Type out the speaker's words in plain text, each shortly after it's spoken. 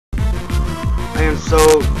I am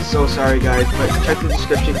so sorry guys, but check the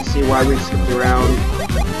description to see why we skipped around.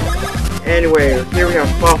 Anyway, here we have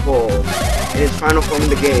Buffle in his final form in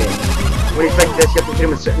the game. When he's like this, you have to hit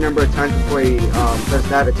him a certain number of times before he does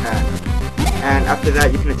that attack. And after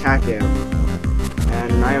that, you can attack him.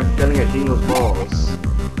 And I am failing at hitting those balls.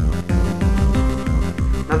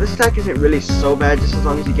 Now this attack isn't really so bad, just as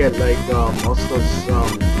long as you get like most of those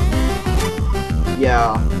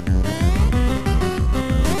yeah.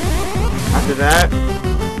 After that,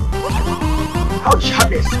 ouch!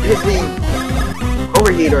 Hotness! Hit me!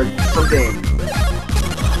 Overheat or something.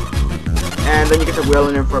 And then you get to wheel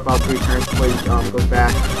in him for about 3 turns before he goes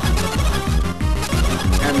back.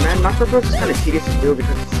 And man, Knock Bros is kind of tedious to do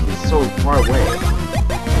because he's so far away.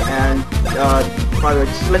 And by the way,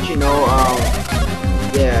 just to let you know,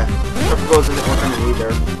 yeah, Knock Bros isn't work on it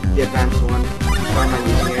either. The advanced one. Why am I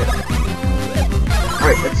using it?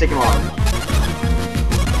 Alright, let's take him on.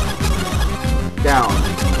 Down.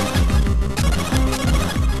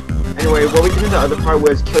 Anyway, what we did in the other part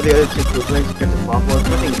was kill the other 2 Googlings to get the Buffalo. It's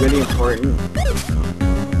nothing really important.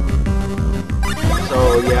 So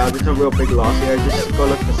yeah, there's no real big loss here. Just go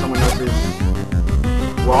look for someone else's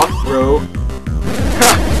walkthrough.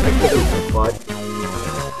 I killed him with my butt.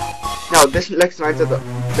 Now, this next lines are the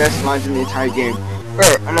best lines in the entire game.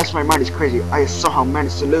 Unless my mind is crazy, I somehow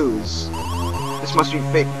managed to lose. This must be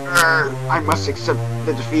fake. I must accept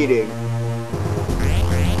the defeating.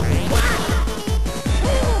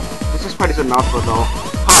 This part is a mouthful though.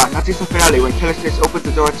 Ha! Not season finale when Killer Snakes opens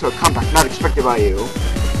the door to a comeback not expected by you.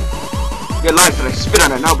 Your lies that I spit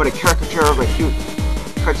on are now but a caricature of a cute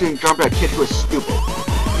cartoon drawn by a kid who is stupid.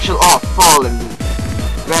 You shall all fall and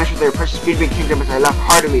vanish with their precious Beanbag Kingdom as I laugh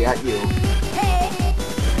heartily at you.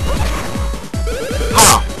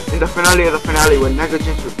 Ha! In the finale of the finale when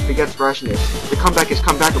negligence begets rashness, the comeback is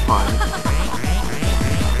come back upon.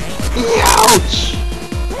 Ouch!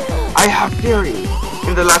 I have theory.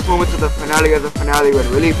 In the last moments of the finale when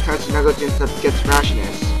relief turns to negligence that begets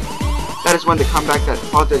rashness. That is when the comeback that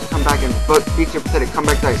falters come back and beats your pathetic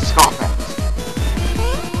comeback that I scoff at.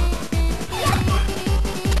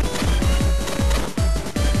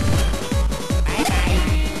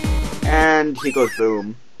 And he goes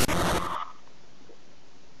boom.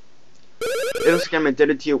 It'll scam and did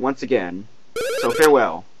it to you once again. So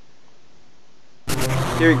farewell.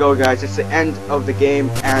 Here we go guys, it's the end of the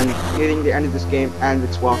game and hitting the end of this game and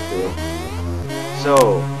its walkthrough.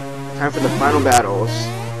 So, time for the final battles.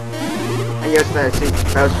 And yes, I say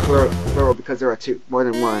battles plural because there are more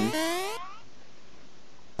than one.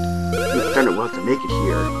 You've done it well to make it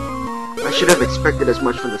here. I should have expected as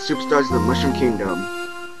much from the superstars of the Mushroom Kingdom.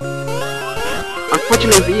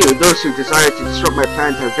 Unfortunately for you, those who desire to disrupt my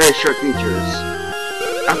plans have very short features.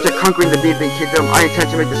 After conquering the Beanbag Kingdom, I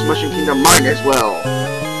intend to make this Mushroom Kingdom mine as well.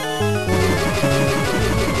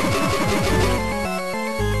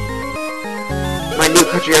 My new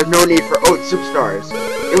country has no need for old superstars.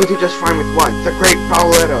 It will do just fine with one, the Great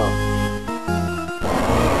Paoletta.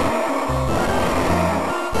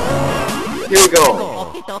 Here we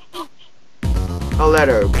go.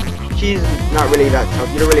 Paoletta. She's not really that tough.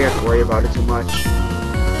 You don't really have to worry about it too much.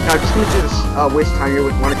 Now, I'm just going to do this, waste time here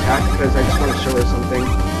with one attack because I just want to show her something.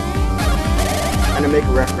 And to make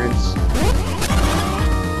a reference.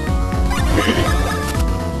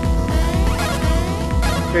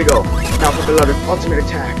 Here you go. Now for Beloved ultimate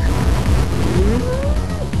attack.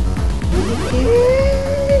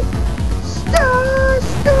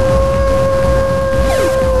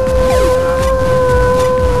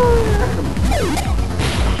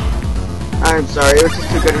 I'm sorry, it was just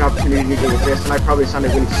too good an opportunity to resist, and I probably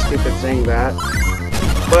sounded really stupid saying that.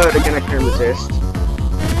 But again, I can't resist.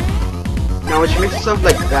 Now, when she makes herself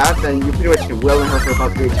like that, then you pretty much can will in her for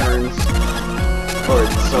about 3 turns. Or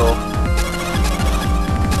so.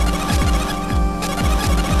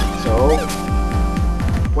 So,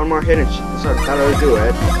 one more hit and that'll do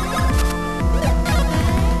it.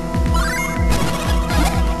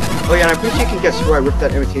 Oh yeah, and I'm pretty sure you can guess who I ripped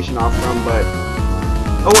that imitation off from, but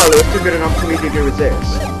oh well, it was too good an opportunity to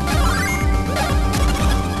resist.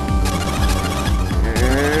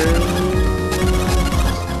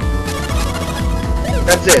 And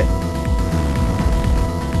that's it.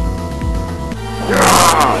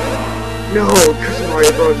 No, Custom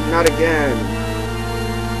Mario Bros, not again.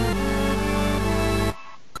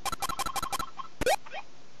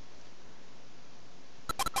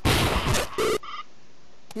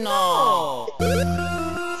 No!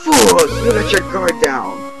 Fools! You let your guard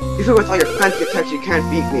down! Even with all your fancy attacks, you can't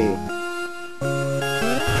beat me!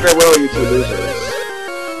 Farewell, you 2 losers.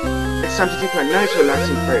 It's time to take a nice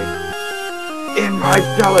relaxing break. In my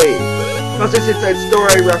belly! How's this Inside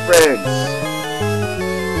Story reference?